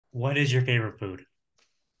What is your favorite food?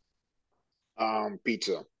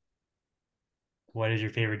 Pizza. What is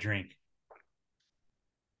your favorite drink?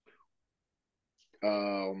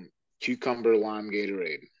 Um, Cucumber lime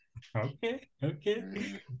Gatorade. Okay, okay.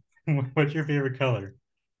 Mm, What's your favorite color?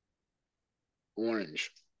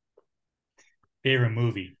 Orange. Favorite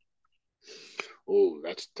movie? Oh,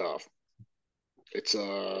 that's tough. It's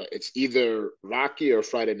either Rocky or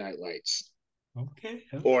Friday Night Lights Okay.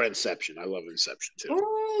 or Inception. I love Inception too.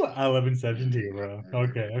 Oh, I love Inception too, Mm, bro. mm.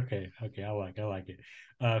 Okay, okay, okay. I like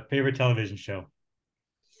it. Favorite television show?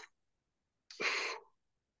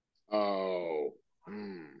 Oh,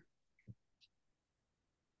 mm,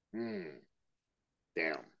 mm,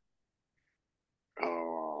 damn.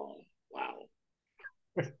 Oh, wow.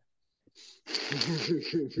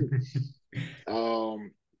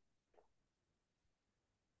 um,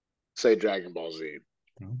 say Dragon Ball Z.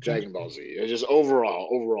 Okay. Dragon Ball Z. It's just overall.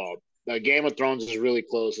 Game of Thrones is really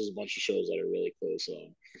close. There's a bunch of shows that are really close.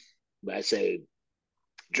 But I say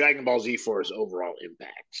Dragon Ball Z for its overall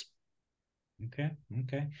impact. Okay.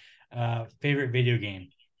 Okay. Favorite video game?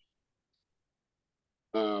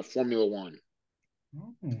 Formula One.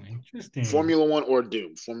 Oh, interesting. Formula One or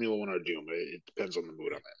Doom. Formula One or Doom. It depends on the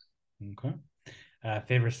mood I'm Okay.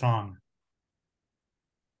 Favorite song?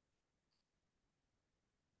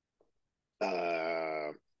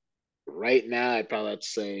 in. Right now, I'd probably have to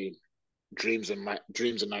say Dreams and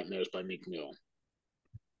Nightmares by Meek Mill.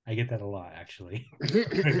 I get that a lot, actually.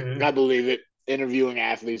 I believe it. Interviewing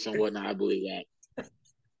athletes and whatnot, I believe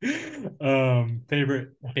that. Favorite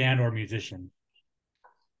band or musician?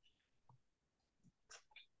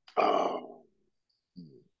 Oh,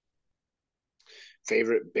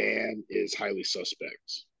 favorite band is Highly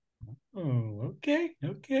Suspect. Oh, okay,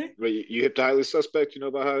 okay. But you hip to Highly Suspect? You know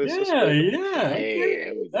about Highly Yeah, Suspect? yeah, okay, Hey,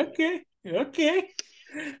 there we go. okay, okay,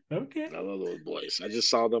 okay. I love those boys. I just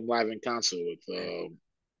saw them live in concert with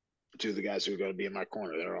two of the guys who are going to be in my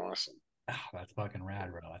corner. They're awesome. Oh, that's fucking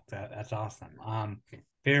rad, bro. That's awesome.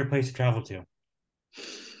 Favorite place to travel to?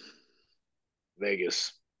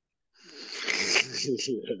 Vegas.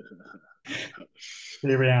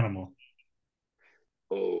 Favorite animal?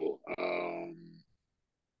 oh, oh,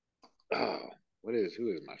 who is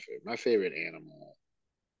my favorite? My favorite animal,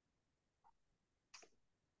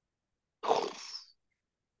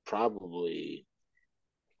 probably.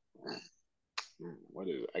 What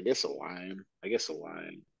is? It? I guess a lion. I guess a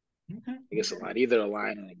lion. Okay, I guess a lion. Either a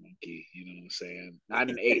lion or a monkey. You know what I'm saying? Not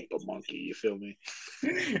an ape, a monkey. You feel me?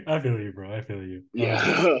 okay. I feel you, bro. I feel you. Yeah.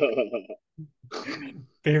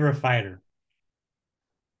 Favorite fighter?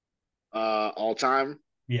 All time.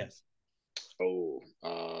 Yes. Oh,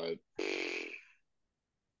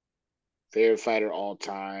 favorite fighter all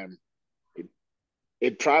time. It,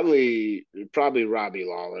 it probably Robbie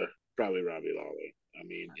Lawler. Probably Robbie Lawler. I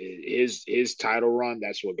mean, his title run.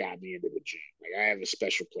 That's what got me into the gym. Like I have a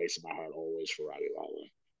special place in my heart always for Robbie Lawler.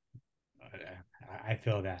 I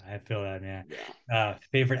feel that. I feel that, man. Yeah.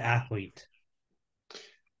 Favorite athlete?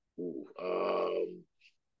 Ooh,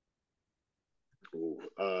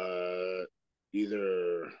 ooh,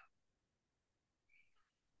 either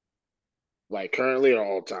like currently or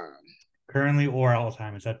all time. Currently or all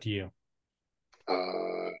time? It's up to you.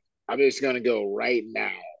 Uh, I'm just gonna go right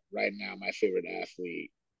now. Right now, my favorite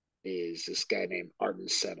athlete is this guy named Arten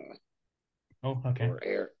Senna Oh, okay. or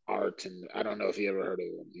Air Arten. I don't know if you ever heard of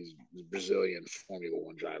him. He's a Brazilian Formula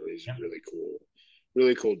One driver. He's Yep.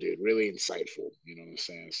 really cool dude, really insightful. You know what I'm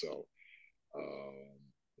saying? So, um,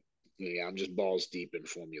 yeah, I'm just balls deep in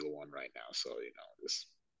Formula One right now. So this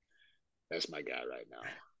that's my guy right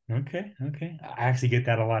now. Okay, okay. I actually get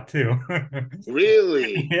that a lot too.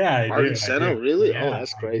 Really, Yeah, I do. Arten I Senna? do. Really? Oh, Yeah,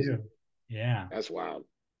 that's I crazy. do. Yeah. That's wild.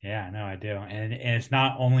 Yeah, no, I do. And it's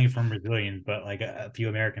not only from Brazilians, but like a few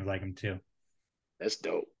Americans like him too. That's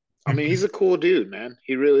dope. I mean, he's a cool dude, man.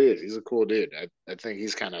 He really is. He's a cool dude. I think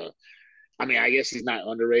he's kind of. I mean, I guess he's not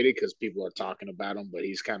underrated because people are talking about him, but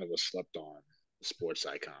he's kind of a slept on sports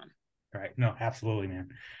icon. Right. No, absolutely, man.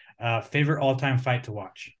 Favorite all-time fight to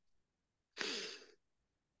watch?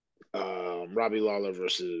 Robbie Lawler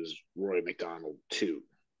versus Roy McDonald two.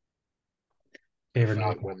 Favorite Fight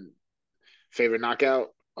knockout? when favorite knockout.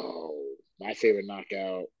 Oh, my favorite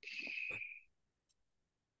knockout.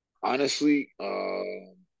 Honestly,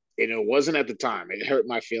 and it wasn't at the time. It hurt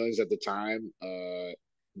my feelings at the time.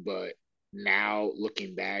 But now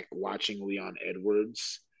looking back, watching Leon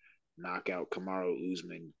Edwards knock out Kamaru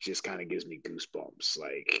Usman just kind of gives me goosebumps.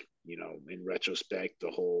 Like, in retrospect,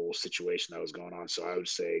 the whole situation that was going on. So I would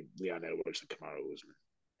say Leon Edwards and Kamaru Usman.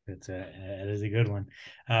 That is a good one.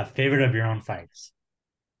 Favorite of your own fights?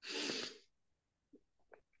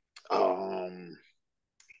 Um,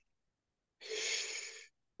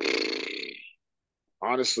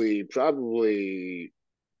 Honestly, probably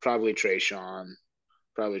Trayshawn.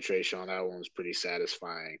 Probably Trayshawn. That one was pretty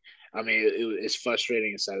satisfying. I mean, it's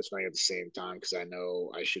frustrating and satisfying at the same time because I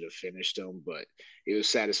know I should have finished them, but it was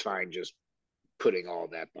satisfying just putting all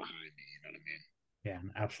that behind me. You know what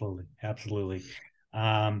Yeah, absolutely, absolutely.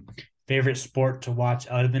 Um, Favorite sport to watch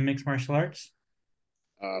other than mixed martial arts?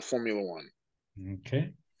 I mean? Formula One.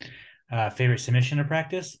 Okay. Favorite submission to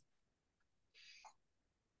practice?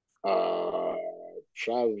 Uh,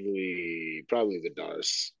 probably the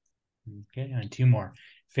Dars. Okay, and two more.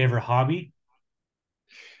 Favorite hobby?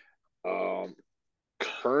 Um,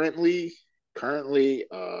 currently, currently,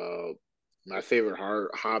 my favorite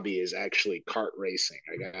hobby is actually kart racing.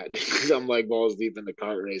 I got, I'm like balls deep into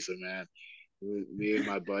kart racing, man. Me and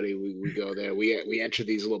my buddy, we go there. We enter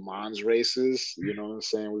these Le Mans races. You know what I'm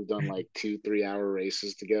saying? We've done like 2 3 hour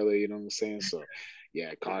races together. You know what I'm saying? So,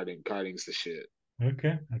 yeah, karting's the shit.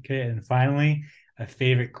 Okay, okay. And finally, a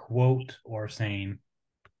favorite quote or saying.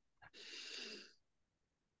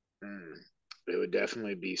 Mm. It would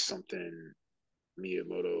definitely be something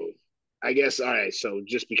Miyamoto. I guess. All right. So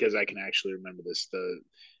just because I can actually remember this, and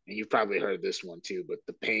you've probably heard this one too, but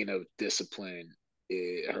the pain of discipline,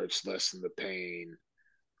 it hurts less than the pain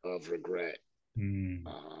of regret. Hmm.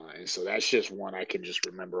 And so that's just one I can just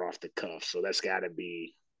remember off the cuff. So that's got to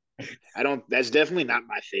be. I don't. That's definitely not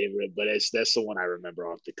my favorite, but that's the one I remember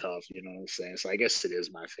off the cuff. You know what I'm saying? So I guess it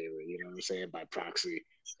is my favorite. You know what I'm saying by proxy.